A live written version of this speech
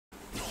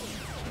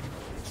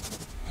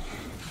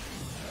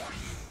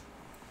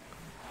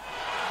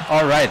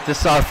All right,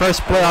 this is our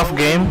first playoff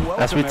game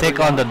as we take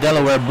on the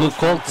Delaware Blue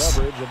Coats.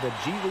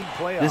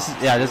 This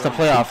is the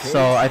playoff.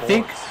 So I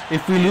think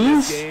if we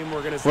lose,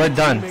 we're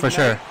done for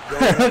sure.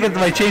 Look at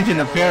my change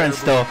in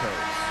appearance though.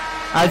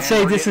 I'd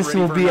say this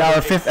will be our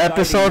 5th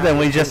episode and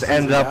we just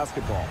end up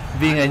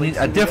being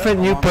a different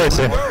new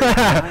person.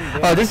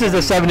 Oh, this is the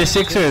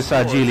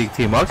 76ers G League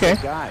team. Okay.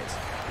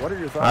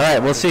 All right,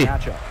 we'll see.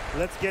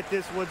 Let's get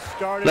this one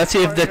started. Let's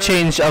see if the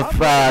change of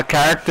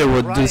character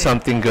would do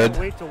something good.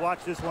 Wait to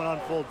watch this one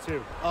unfold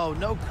too. Oh,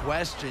 no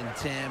question,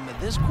 Tim.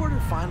 This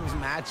quarterfinals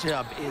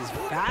matchup is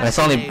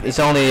fascinating. It's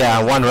only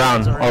one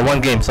round or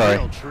one game.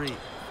 Sorry.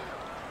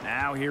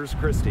 Now here's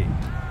Christie.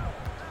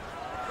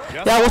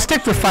 Yeah, we'll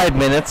stick to 5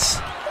 minutes.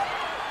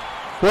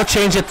 We'll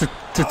change it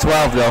to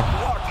 12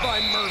 though.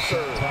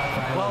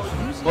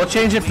 We'll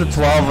change it to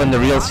 12 when the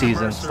real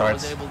season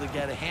starts. Able to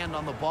get a hand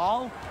on the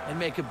ball and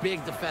make a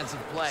big defensive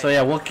play. So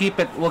yeah, we'll keep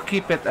it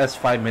as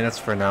 5 minutes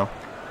for now.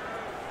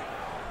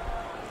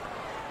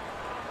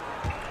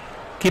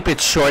 Keep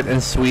it short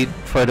and sweet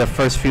for the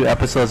first few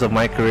episodes of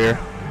my career.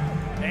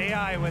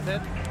 AI with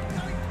it.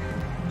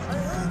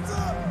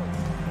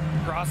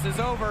 Crosses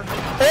over.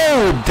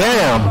 Oh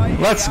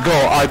damn! Let's go,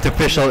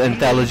 artificial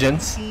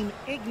intelligence.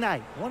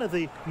 Ignite, one of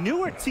the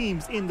newer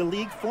teams in the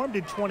league, formed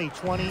in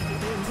 2020.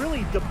 And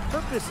really the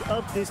purpose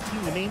of this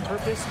team, the main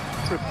purpose,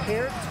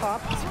 prepare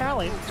top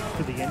talent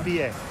for the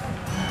NBA.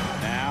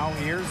 Now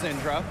here's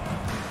Indra.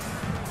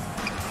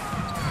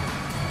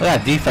 Look at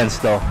that defense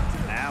though.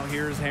 Now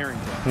here's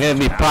Harrington. Give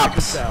me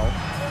props.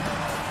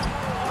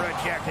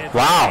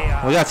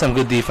 Wow, we got some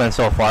good defense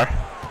so far.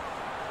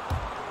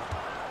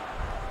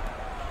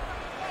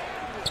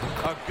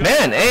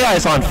 Man, AI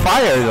is on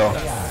fire though.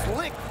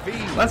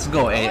 Let's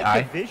go,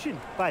 AI. Vision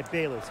by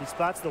Bayless. He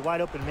spots the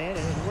wide open man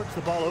and works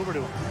the ball over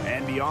to him.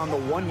 And beyond the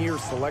one-year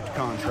select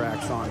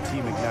contracts on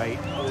Team Ignite,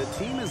 the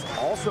team is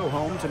also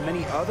home to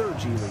many other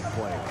G League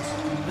players.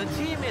 The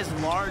team is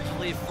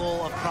largely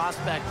full of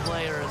prospect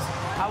players.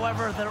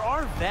 However, there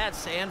are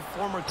vets and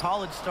former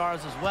college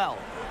stars as well.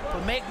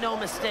 But make no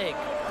mistake,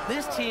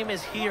 this team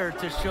is here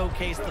to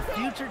showcase the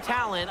future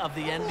talent of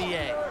the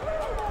NBA.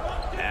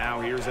 Now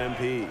here's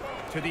MP.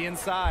 To the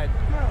inside,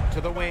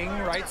 to the wing,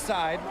 right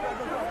side.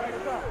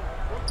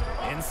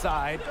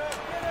 Inside.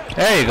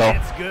 There you go.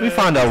 We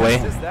found our way.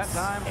 That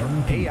time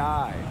from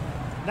AI.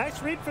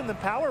 Nice read from the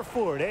power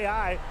forward.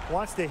 AI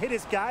wants to hit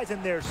his guys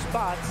in their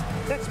spots.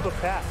 Textbook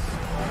pass.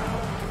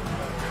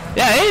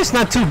 Yeah, AI is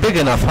not too big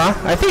enough, huh?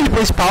 I think he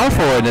plays power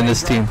forward in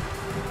this team.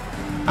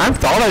 I'm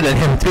taller than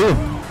him too.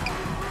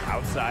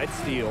 Outside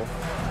steal.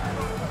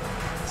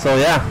 So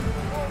yeah.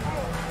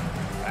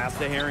 Pass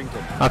to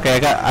Harrington. Okay,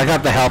 I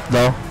got the help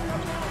though.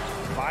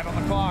 5 on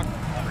the clock.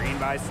 Green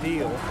by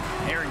steal.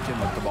 Harrington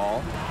with the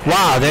ball.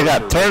 Wow, they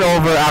got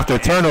turnover after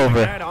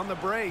turnover. On the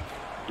break.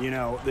 You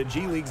know, the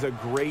G League's a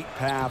great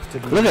path to.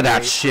 Look at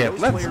that shit.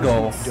 Let's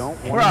go.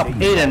 We're up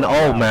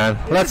 8-0, man.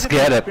 Let's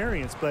get it.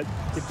 But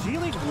the G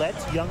League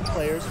lets young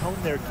players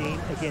hone their game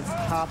against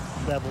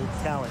top-level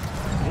talent.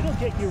 It'll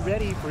get you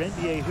ready for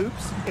NBA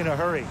hoops in a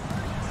hurry.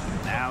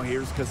 Now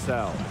here's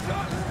Cassell.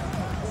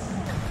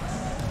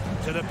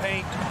 To the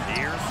paint.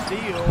 Here's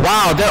steal.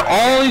 Wow, they're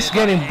always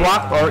getting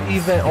blocked or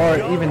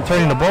even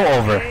turning the ball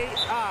over.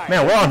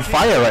 Man, we're on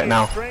fire right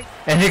now.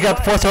 And he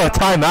got forced to a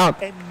timeout.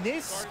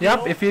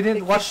 Yep, if you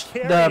didn't watch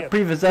the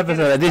previous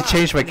episode, I did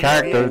change my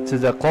character to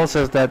the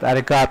closest that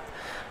I got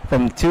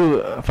from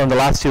the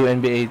last 2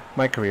 NBA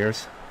my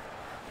careers.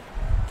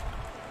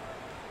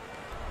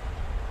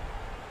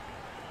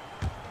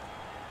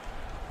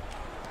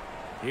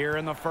 Here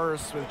in the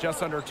first with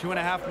just under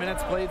 2.5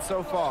 minutes played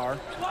so far.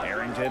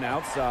 Harrington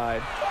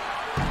outside.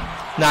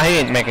 Nah, he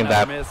ain't making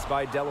that. Miss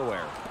by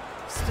Delaware.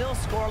 Still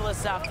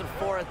scoreless after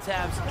 4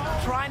 attempts,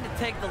 trying to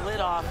take the lid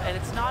off, and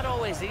it's not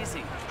always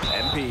easy.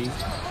 MP.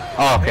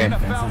 Oh, okay. And a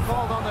foul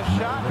called on the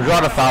shot. We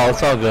got a foul,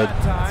 it's all good.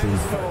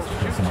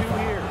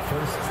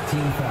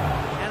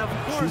 And of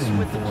course,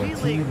 with the G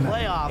League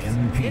playoffs,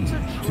 it's a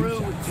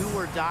true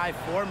do-or-die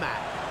format.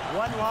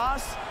 One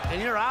loss,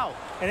 and you're out.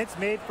 And it's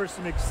made for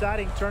some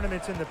exciting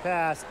tournaments in the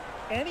past.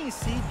 Any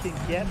seed can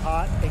get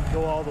hot and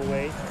go all the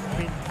way. I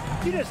mean,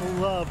 you just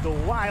love the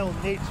wild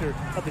nature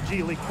of the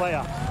G League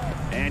playoffs.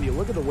 And you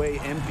look at the way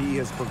MP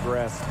has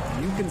progressed,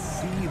 you can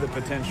see the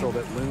potential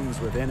that looms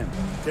within him.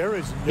 There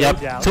is no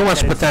doubt. Too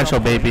much potential,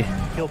 baby.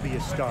 He'll be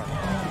a star.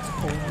 It's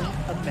only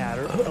a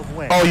matter of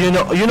when. Oh, you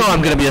know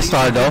I'm gonna be a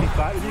star though.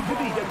 It could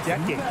be a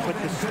decade with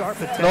the star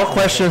potential. No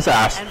questions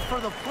asked. And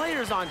for the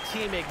players on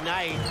Team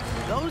Ignite,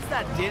 those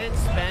that didn't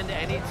spend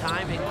any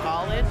time in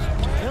college,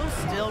 he'll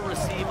still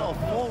receive a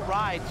full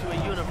ride to a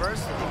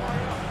university.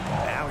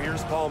 Now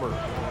here's Palmer.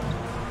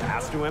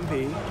 Pass to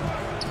MP.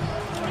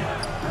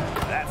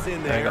 That's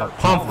in there. There you go.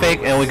 Pump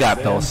fake, and we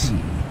got those.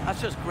 That's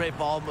just great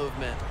ball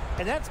movement.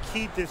 And that's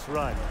key this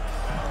run.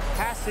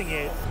 Passing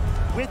it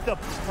with a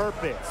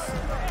purpose.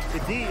 The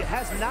D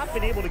has not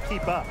been able to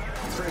keep up.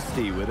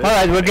 Christie with it. All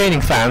right, we're gaining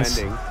fans.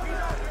 They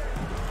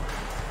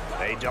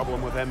double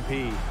him with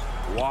MP.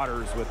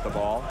 Waters with the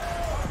ball.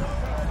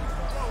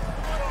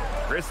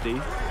 Christie.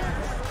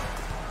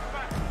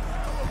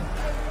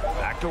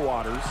 Back to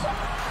Waters.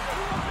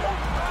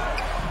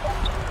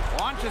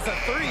 Launches a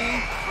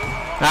three.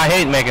 I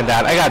hate making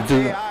that. I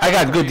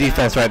got good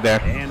defense right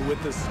there. And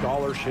with the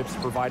scholarships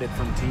provided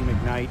from Team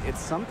Ignite, it's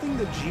something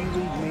the G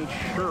League made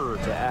sure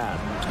to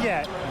add.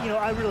 Yeah, you know,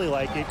 I really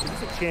like it.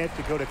 It's a chance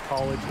to go to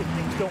college if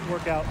things don't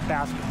work out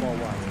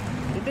basketball-wise.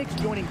 It makes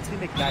joining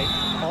Team Ignite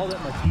all that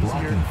much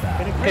easier.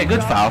 And a great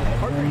good foul. job to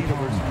partner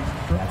universities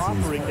for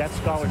offering that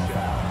scholarship.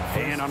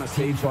 And on a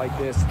stage like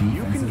this,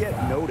 you can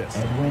get noticed.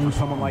 For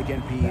someone like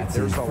NP,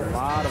 there's a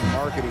lot of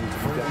marketing to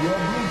be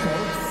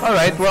done. All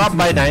right, we're up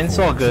by 9. It's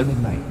all good.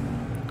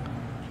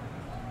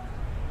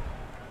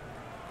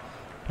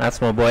 That's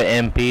my boy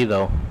MP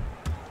though.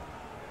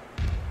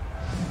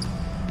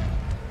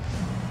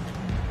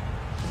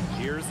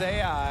 Here's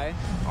AI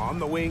on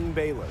the wing.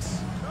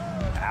 Bayless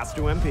pass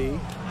to MP.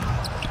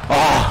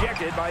 Oh,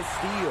 Rejected by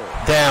Steele.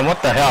 damn!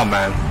 What the hell,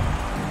 man?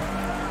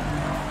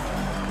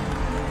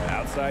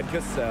 Outside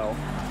Cassell.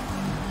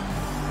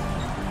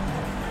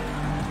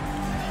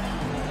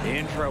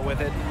 Intro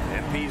with it.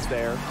 MP's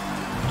there.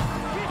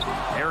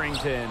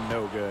 Harrington,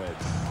 no good.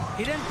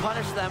 He didn't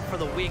punish them for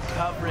the weak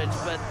coverage,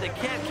 but they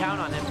can't count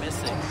on him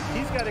missing.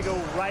 He's got to go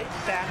right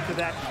back to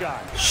that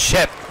shot.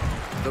 Shit!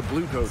 The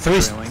Blue Coats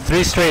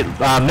Three straight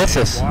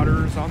misses.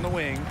 Waters on the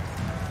wing.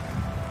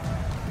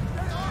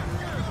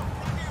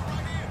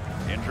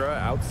 Indra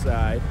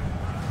outside.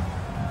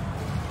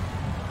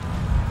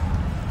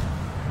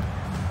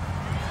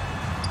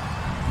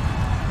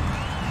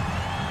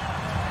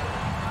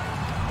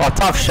 Oh,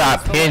 tough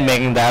shot. He ain't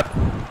making that.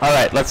 All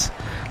right, let's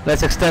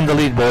extend the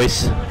lead,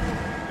 boys.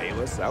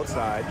 Bayless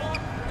outside.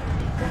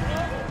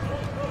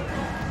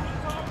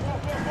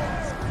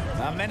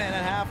 A minute and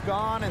a half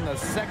gone in the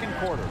second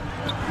quarter.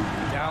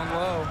 Down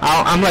low.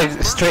 I'm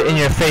like straight in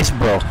your face,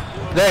 bro.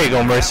 There you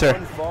go, Mercer.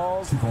 One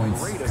falls.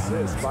 Great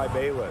assist by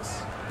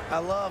Bayless. I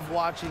love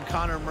watching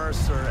Connor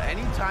Mercer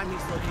anytime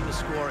he's looking to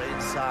score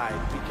inside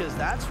because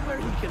that's where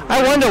he can.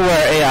 I wonder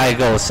where AI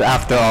goes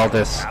after all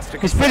this.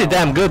 He's pretty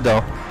damn good,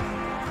 though.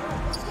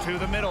 To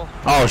the middle.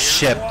 Oh,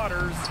 shit.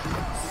 Waters.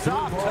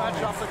 Soft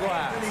touch off the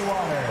glass.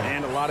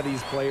 And a lot of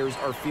these players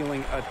are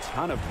feeling a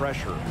ton of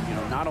pressure. You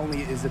know, not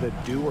only is it a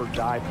do or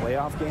die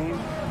playoff game,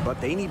 but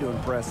they need to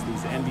impress these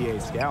NBA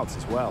scouts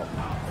as well.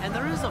 And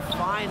there is a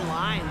fine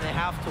line they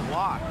have to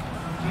walk.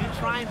 Do you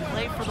try and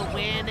play for the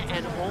win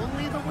and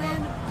only the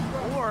win?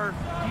 Or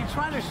do you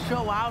try to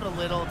show out a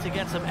little to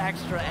get some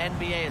extra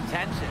NBA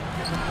attention?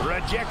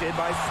 Rejected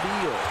by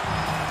Steele.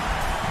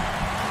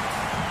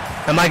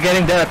 Am I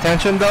getting their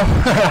attention, though?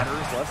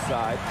 Waters left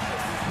side.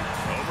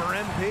 Over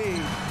MP.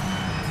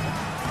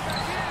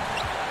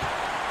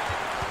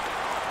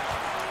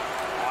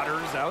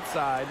 Waters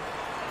outside.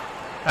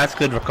 That's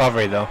good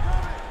recovery, though.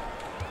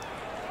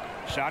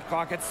 Shot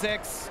clock at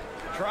 6.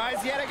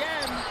 Tries yet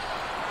again.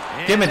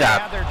 And Give me they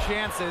that. have their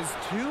chances.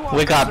 Two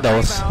We got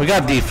those. offensive We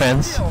got rebounds.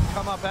 defense. Still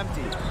come up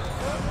empty.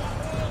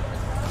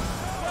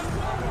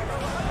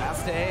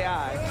 Pass to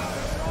AI.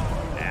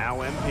 Now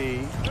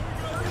MP.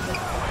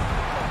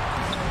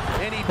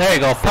 There you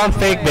go. Pump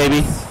fake,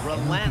 baby.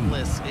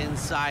 Relentless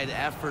inside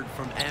effort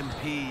from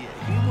MP.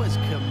 He was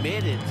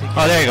committed to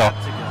Oh, there you go.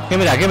 that to go. Give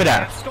me that. Give me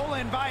that.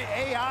 Stolen by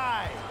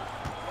AI.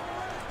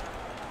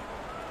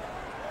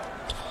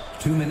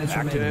 2 minutes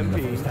Back to remaining in the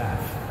MP. first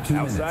half. 2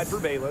 Outside minutes. for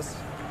Bayless.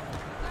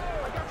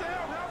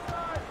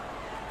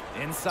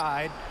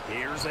 Inside.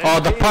 Here's Oh,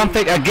 the MP. pump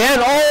fake again.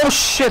 Oh,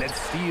 shit. And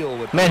Steele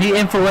with Man, he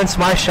influenced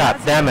my shot.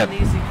 That's Damn it. an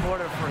easy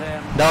quarter for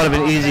him. That would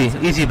have been easy.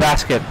 Offensively. Easy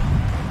basket.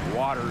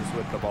 Waters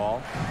with the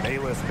ball.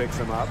 Bayless picks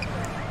him up.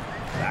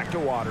 Back to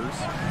Waters.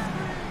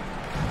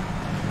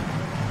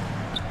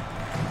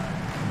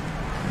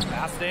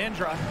 Pass to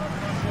Indra.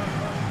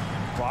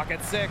 Clock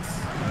at 6.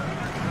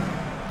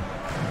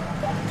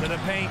 To the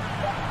paint.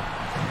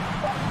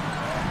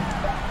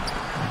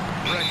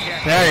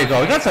 There you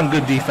go. We got some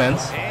good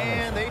defense.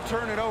 And they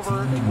turn it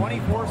over.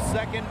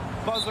 24-second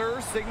buzzer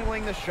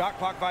signaling the shot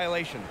clock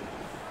violation.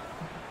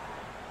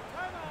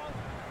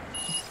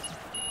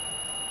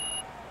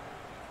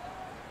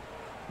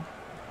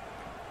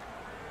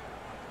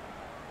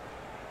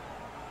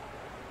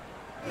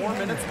 More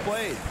minutes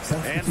played.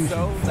 And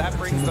so that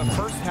brings the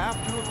first half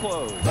to a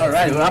close. All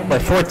right, we're up by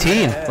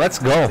 14. Let's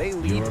go. They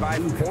lead by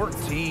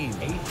 14.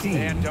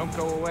 And don't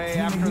go away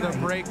after the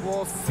break.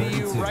 We'll see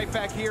you right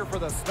back here for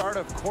the start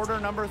of quarter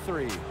number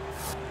 3.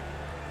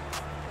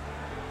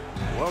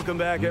 Welcome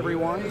back,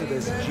 everyone, to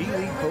this G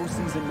League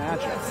postseason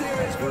matchup.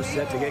 As we're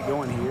set to get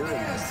going here in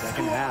the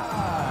second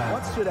half.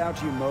 What stood out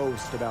to you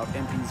most about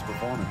MP's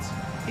performance?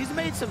 He's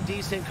made some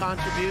decent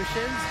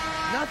contributions.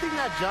 Nothing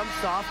that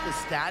jumps off the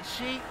stat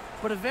sheet,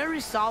 but a very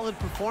solid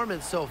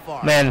performance so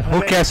far. Man,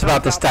 who cares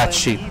about the stat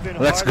sheet?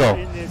 Let's go.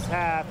 In this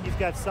half, he's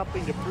got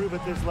something to prove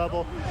at this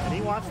level, and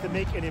he wants to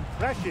make an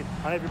impression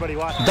on everybody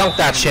watching. Dunk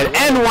that shit.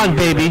 And one,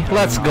 baby.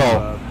 Let's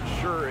go.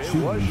 Sure, it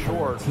was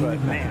short,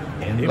 but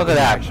man, Look at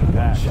that.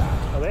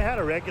 Well, they had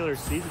a regular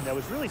season that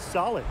was really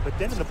solid, but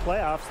then in the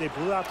playoffs, they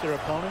blew out their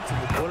opponents in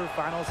the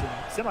quarterfinals and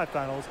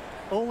semifinals.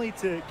 only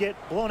to get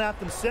blown out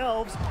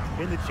themselves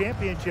in the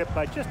championship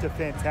by just a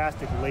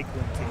fantastic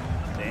Lakeland team.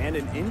 And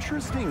an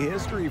interesting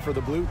history for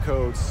the Blue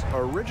Coats.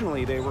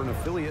 Originally, they were an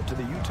affiliate to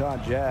the Utah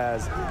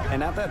Jazz,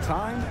 and at that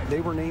time,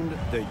 they were named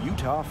the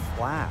Utah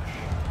Flash.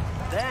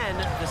 Then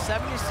the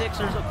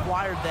 76ers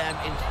acquired them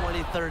in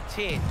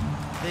 2013.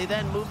 They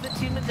then moved the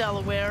team to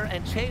Delaware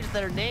and changed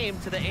their name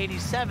to the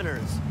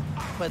 87ers.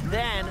 But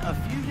then, a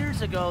few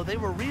years ago, they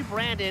were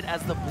rebranded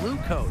as the Blue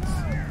Coats.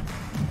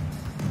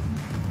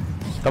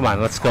 Come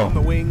on, let's go. On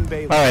the wing,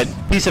 Bayless. All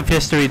right, piece of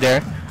history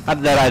there.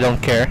 Not that I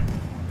don't care.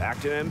 Back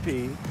to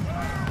MP.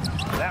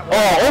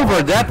 Oh,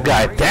 over that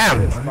guy.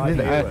 Damn.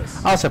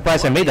 I was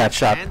surprised I made that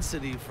shot.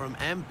 Intensity from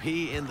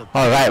MP in the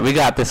All right, we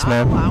got this,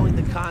 man. not allowing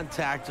the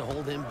contact to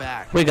hold him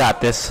back. We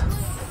got this.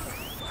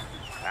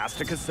 Pass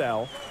to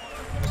Cassell.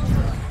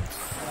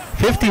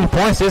 15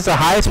 points is the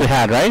highest we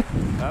had, right?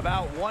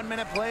 About 1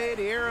 minute played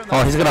here.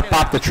 Oh, he's going to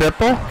pop the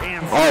triple?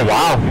 Oh,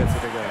 wow.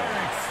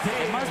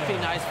 It must be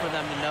nice for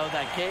them to know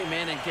that game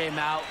in and game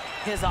out,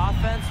 his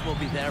offense will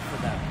be there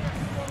for them.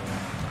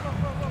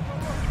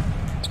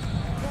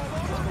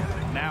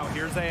 Now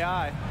here's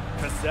AI.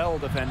 Cassell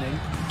defending.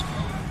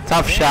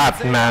 Tough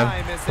shot, man.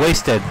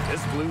 Wasted.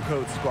 This Blue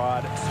Coat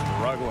squad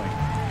struggling.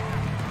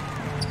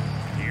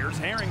 Here's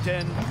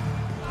Harrington.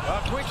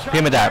 A quick shot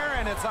Give me that. there,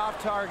 and it's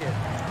off target.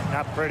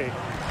 Not pretty.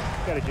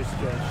 Got to just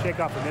shake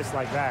off a miss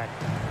like that.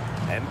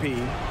 MP,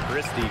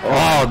 Christie.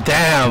 Oh,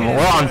 damn.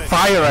 We're on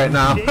fire right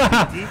now.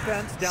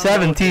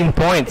 17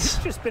 points.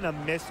 It's just been a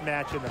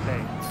mismatch in the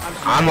paint.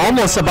 I'm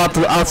almost about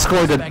to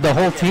outscore the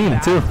whole team,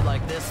 too.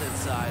 Like this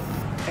inside.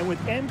 And with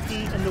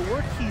MP and the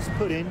work he's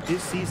put in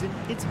this season,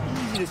 it's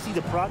easy to see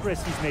the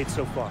progress he's made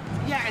so far.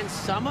 Yeah, and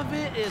some of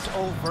it is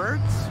overt,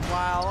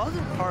 while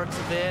other parts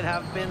of it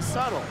have been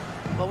subtle.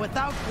 But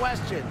without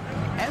question,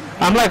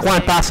 MP I'm like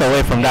one pass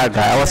away from that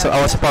guy. I was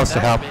supposed to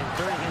help.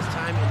 during his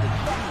time in the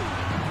G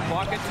League.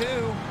 Clock at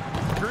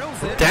 2.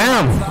 Drills it.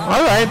 Damn.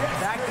 All right.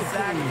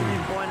 Back-to-back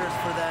three-pointers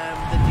for them.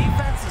 The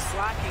defense is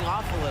slacking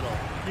off a little.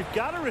 You've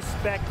got to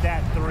respect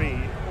that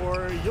three,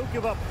 or you'll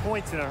give up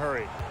points in a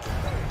hurry.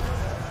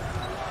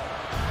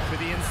 To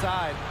the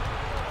inside.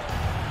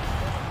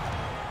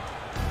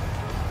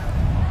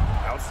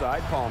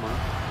 Outside Palmer.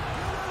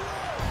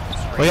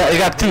 You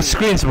got 2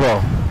 screens,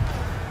 bro.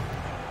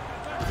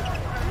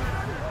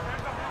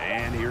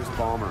 And here's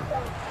Palmer.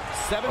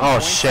 7 Oh,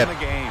 points shit. in the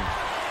game.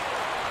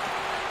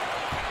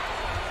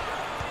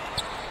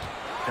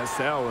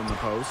 Cassell in the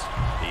post.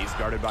 He's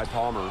guarded by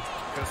Palmer.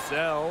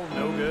 Cassell,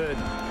 no good.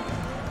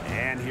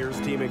 And here's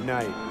Team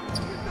Ignite.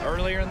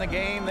 Earlier in the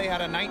game, they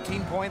had a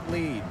 19-point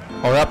lead.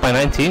 Oh, we're up by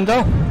 19,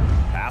 though?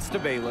 Pass to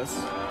Bayless.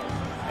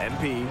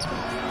 MP.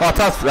 Oh,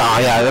 tough. Oh,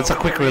 yeah, that's a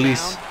quick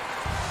release.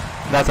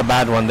 That's a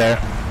bad one there.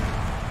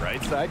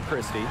 Right side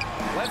Christie.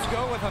 Let's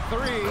go with a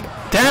 3.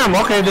 Damn,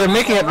 okay, they're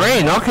making it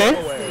rain. Okay.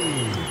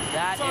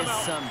 That is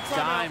some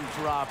dime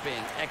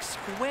dropping.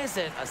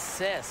 Exquisite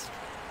assist.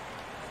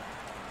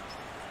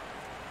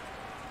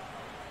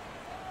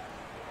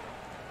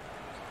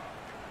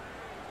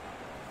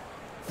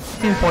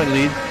 Point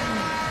lead.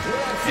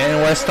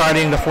 And we're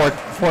starting the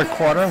fourth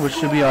quarter, which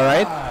should be all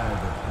right.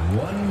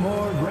 One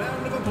more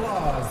round of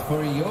applause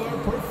for your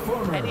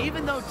performer. And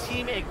even though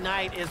Team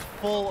Ignite is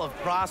full of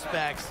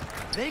prospects,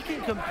 they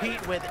can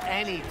compete with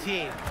any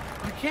team.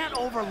 You can't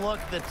overlook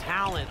the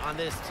talent on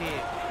this team.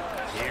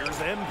 Here's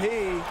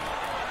MP.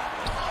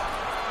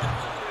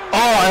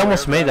 Oh, I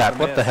almost made that.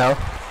 What the hell?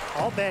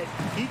 I'll bet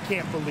he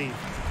can't believe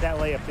that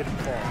layup didn't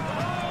fall.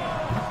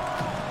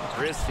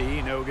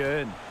 Christie, no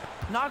good.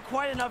 Not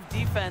quite enough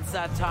defense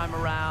that time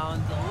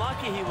around.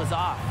 Lucky he was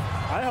off.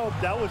 I hope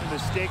that was a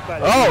mistake by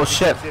the Oh, team,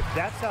 shit. because if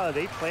that's how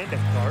they planned to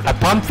guard I it,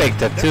 pump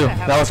faked it, too.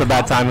 That was a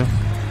bad timing.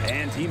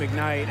 And Team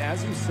Ignite,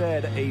 as you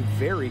said, a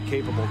very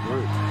capable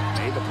group.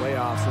 Made the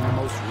playoffs in the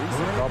most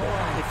recent bubble.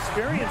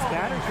 experience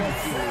matters in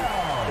this league.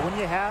 But when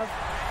you have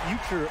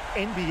future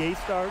NBA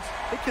stars,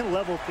 it can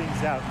level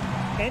things out.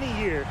 Any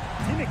year,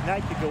 Team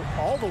Ignite could go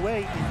all the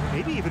way and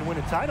maybe even win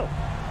a title.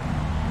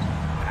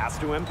 Pass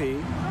to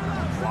MP.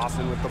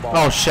 Lawson with the ball.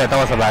 Oh, shit, that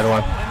was a bad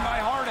one. And by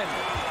Harden.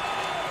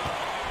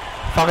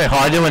 Fucking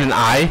Harden with an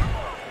eye.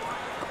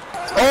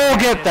 Oh,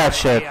 get that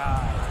shit.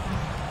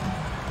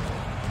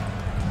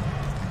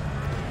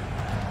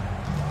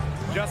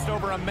 Just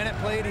over a minute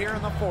played here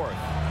in the 4th.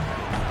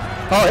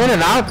 Oh, in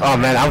and out? Oh,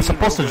 man, I was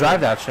supposed to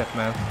drive that shit,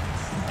 man.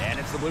 And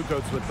it's the Blue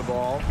Coats with the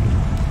ball.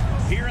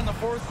 Here in the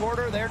 4th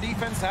quarter, their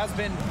defense has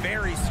been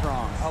very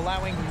strong,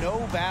 allowing no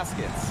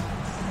baskets.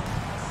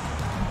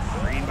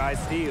 Green by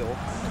Steele.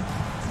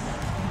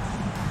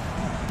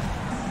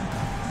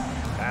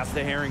 Pass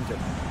to Harrington.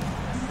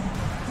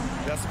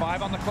 Just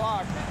 5 on the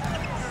clock.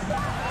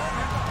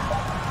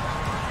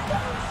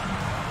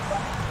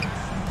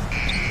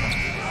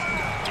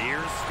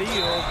 Here's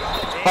Steele.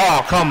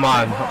 Oh, come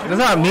on. Is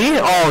that me?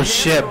 Oh,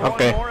 shit.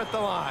 Okay. More at the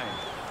line.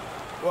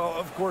 Well,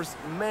 of course,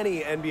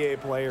 many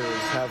NBA players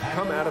have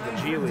come out of the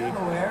G League,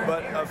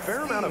 but a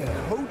fair amount of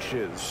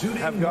coaches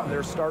have gotten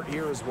their start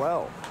here as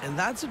well. And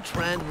that's a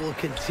trend we'll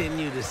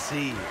continue to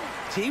see.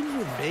 Teams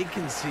with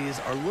vacancies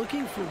are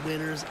looking for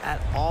winners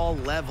at all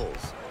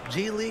levels,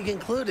 G League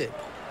included.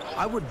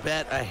 I would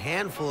bet a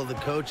handful of the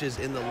coaches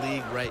in the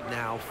league right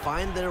now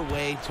find their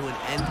way to an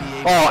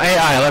NBA. Oh,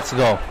 AI, let's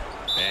go.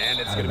 And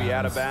it's going to be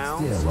out of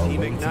bounds.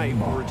 Team Ignite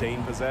will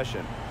retain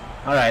possession.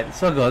 All right,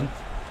 so good.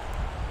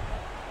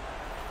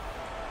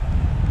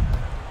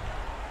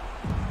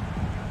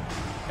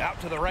 Out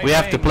to the right We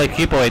have to play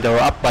keep away, though. We're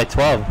up by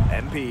 12.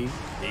 MP,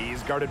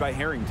 he's guarded by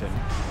Harrington.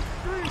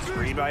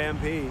 Screen by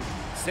MP.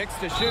 6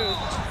 to shoot.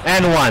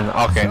 And 1,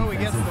 okay. So he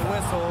gets the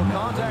whistle.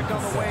 Contact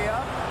on the way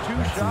up. 2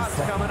 shots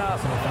coming up.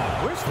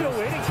 We're still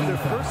waiting for their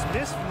first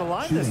miss from the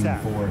line this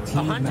half.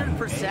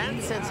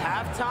 100% since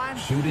halftime?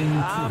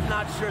 I'm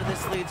not sure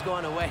this lead's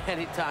going away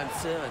anytime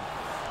soon.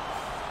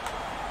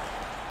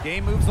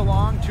 Game moves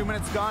along. 2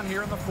 minutes gone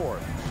here in the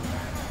fourth.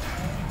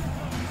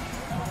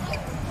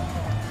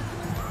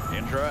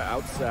 Indra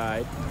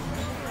outside.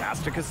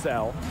 Pass to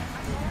Cassell.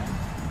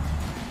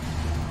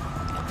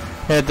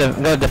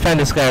 Gotta defend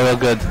this guy real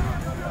good.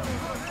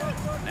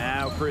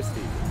 Now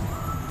Christie.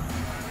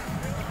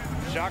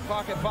 Shot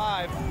clock at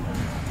 5.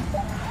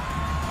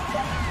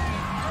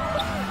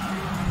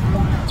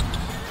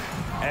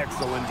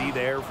 Excellent D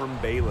there from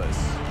Bayless.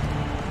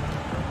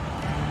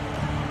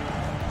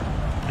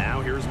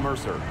 Now here's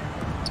Mercer.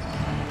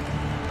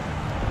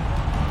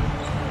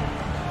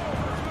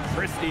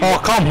 Christie. Oh,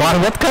 come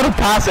on. What kind of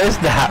pass is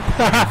that?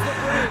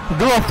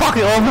 Do a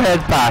fucking overhead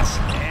pass.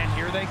 And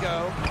here they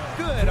go.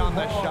 Good on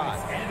the shot.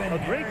 A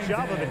great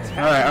job of attacking.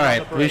 All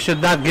right. We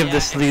should not give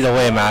this lead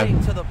away,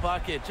 man. To the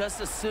bucket just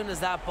as soon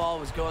as that ball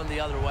was going the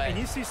other way. And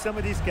you see some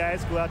of these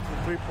guys go out to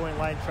the three-point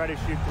line, try to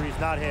shoot threes.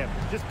 Not him.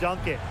 Just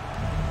dunk it.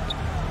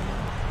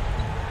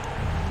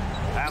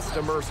 Pass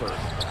to Mercer.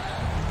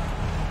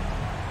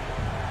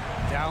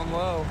 Down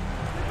low.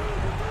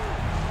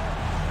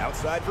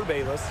 Outside for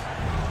Bayless.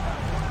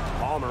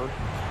 Palmer.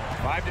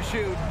 5 to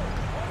shoot.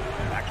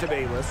 Back to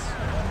Bayless.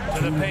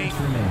 To the paint.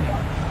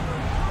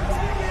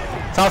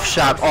 Tough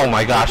shot. Oh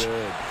my gosh.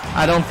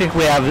 I don't think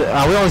we have.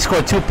 We only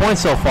scored 2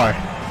 points so far.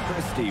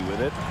 Christie with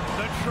it.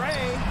 The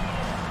tray.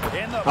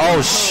 In the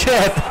Oh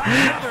shit.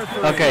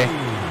 Okay.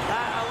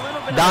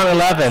 Down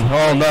 11.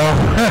 Oh no.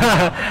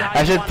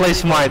 I should play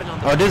smart.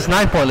 Oh, this is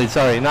 9-point lead.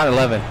 Sorry, not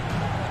 11.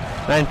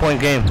 9-point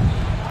game.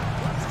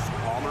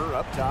 Palmer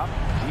up top.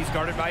 He's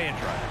guarded by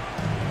Indra.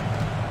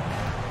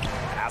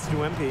 Pass to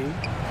MP.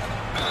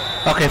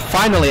 Okay,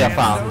 finally a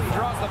foul. So he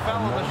draws the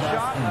foul on the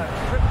shot. A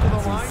trip to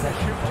the line to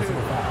shoot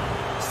 2.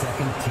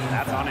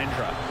 That's on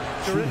Indra.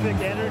 Terrific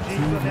energy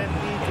from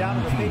MP down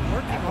in the paint,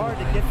 working hard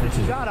to get the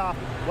shot off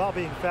while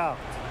being fouled.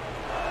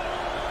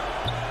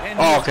 And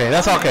Oh, okay,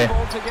 that's okay.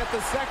 to get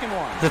the second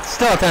one. It's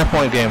still a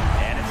 10-point game.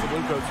 And it's the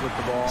Blue Coats with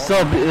the ball.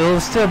 It'll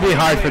still be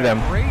hard for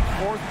them. Great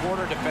fourth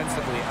quarter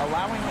defensively,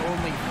 allowing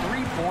only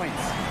 3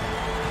 points.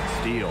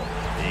 Steal.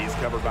 He's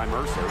covered by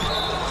Mercer.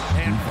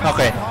 And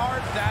Okay.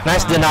 hard,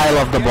 Nice denial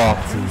of the ball.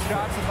 2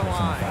 shots at the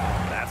line.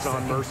 That's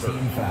on Mercer.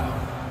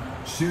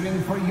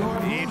 Shooting for your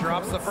He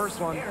drops the first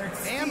one,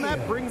 and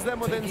that brings them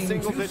within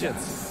single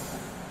digits.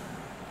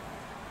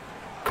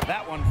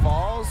 That one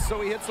falls,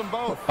 so he hits them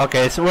both.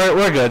 Okay, so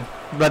we're good.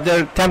 But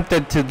they're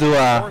tempted to do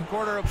a Fourth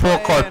quarter of full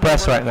play, court and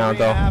press over right now,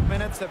 though. 3.5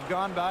 minutes have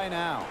gone by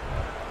now.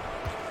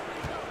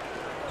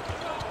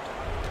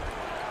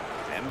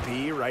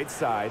 MP right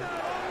side.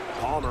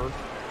 Palmer.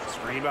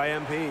 Screen by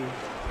MP.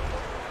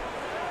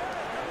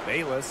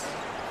 Bayless.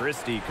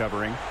 Christie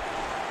covering.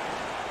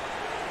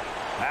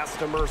 Pass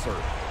to Mercer.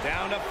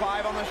 Down to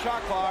 5 on the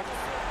shot clock.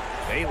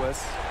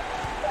 Bayless.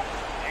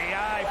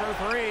 AI for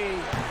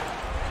 3.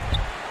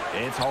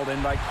 It's hauled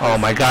in by Christie. Oh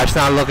my gosh,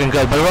 not looking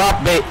good. But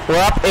we're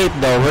up 8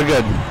 though. We're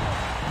good.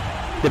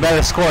 They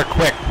better score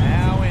quick.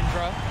 Now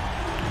Indra.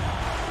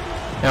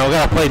 And we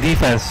gotta play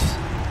defense.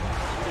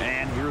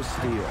 And here's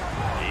Steele.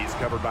 He's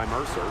covered by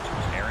Mercer.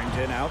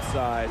 Harrington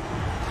outside.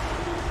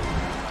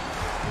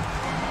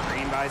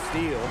 Green by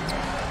Steele.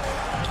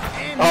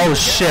 Oh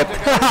shit.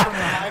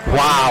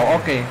 Wow,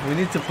 okay. We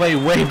need to play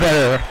way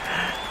better.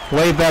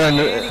 Way better.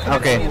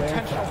 Okay.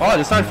 Oh,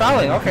 they start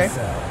fouling. Okay.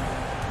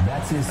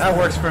 That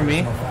works for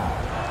me.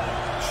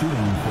 So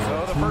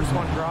the first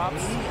one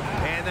drops,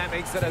 and that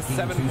makes it a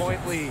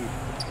 7-point lead.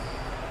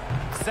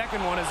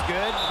 Second one is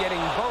good, getting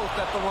both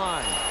at the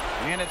line.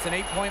 And it's an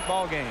 8-point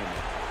ball game.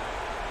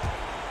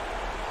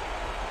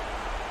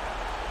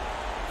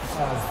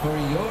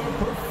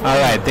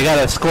 Alright, they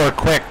gotta score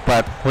quick,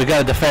 but we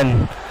gotta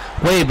defend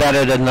way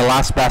better than the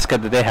last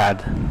basket that they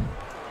had.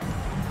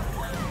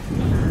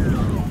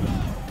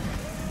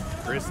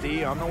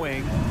 Christie on the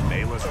wing.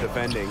 Bayless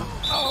defending.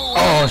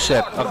 Oh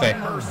shit. Okay.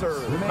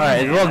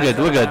 Alright, we're good.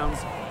 We're good.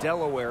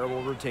 Delaware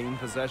will retain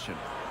possession.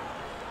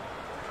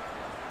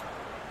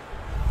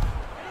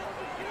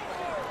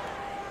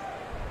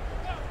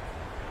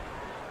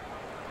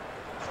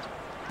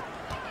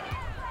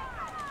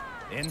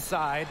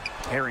 Inside.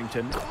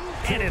 Harrington.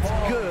 And it's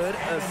good.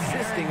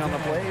 Assisting on the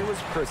play, it was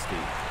Christie.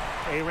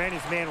 He ran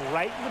his man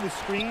right into the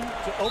screen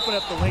to open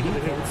up the lane of the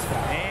hoops.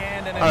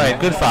 And an All right,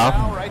 good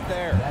foul. right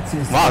there.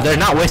 Wow, they're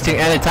not wasting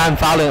any time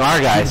fouling our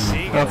guys.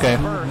 Okay.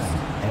 First.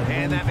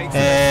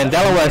 And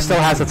Delaware still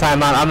has a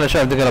timeout. I'm not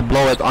sure if they're going to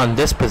blow it on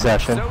this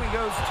possession. So he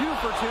goes 2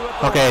 for 2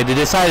 at the Okay, line. they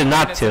decided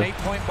not to,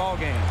 8-point ball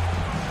game.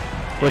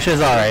 which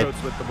is all right.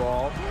 With the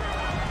ball.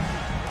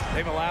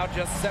 They've allowed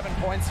just 7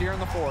 points here in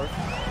the fourth.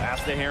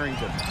 Pass to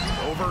Harrington.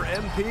 Over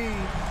MP.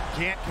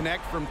 Can't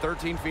connect from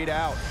 13 feet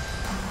out.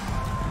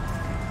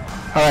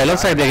 All right,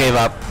 looks like they gave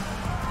up.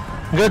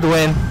 Good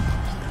win.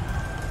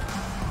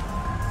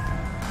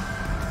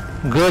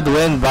 Good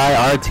win by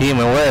our team,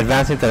 and we're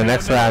advancing to the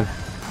next round.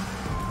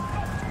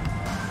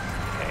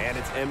 And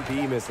it's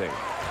MP missing.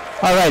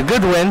 All right,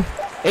 good win.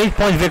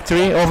 8-point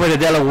victory over the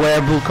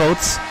Delaware Blue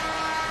Coats.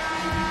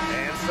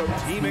 And so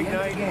Team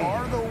Ignite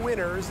are the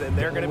winners, and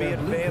they're going to be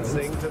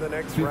advancing to the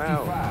next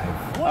round.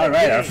 All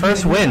right, our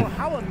first win.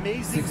 How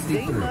amazing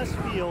they must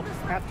feel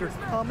after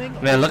coming.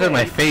 Man, look at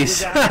my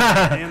face.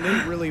 And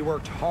they really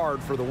worked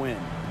hard for the win.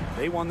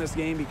 They won this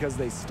game because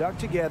they stuck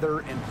together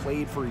and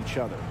played for each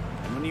other.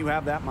 And when you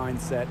have that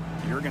mindset,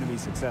 you're going to be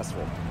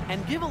successful.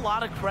 And give a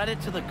lot of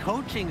credit to the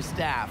coaching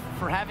staff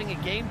for having a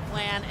game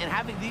plan and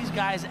having these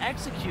guys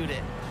execute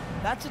it.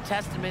 That's a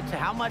testament to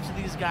how much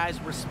these guys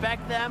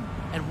respect them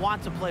and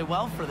want to play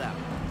well for them.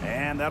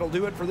 And that'll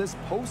do it for this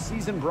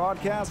postseason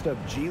broadcast of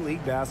G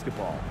League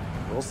basketball.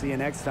 We'll see you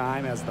next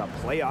time as the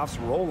playoffs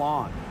roll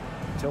on.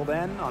 Until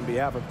then, on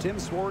behalf of Tim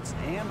Swartz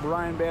and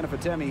Brian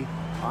Banafatemi,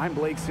 I'm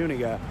Blake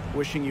Suniga,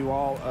 wishing you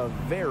all a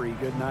very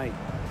good night.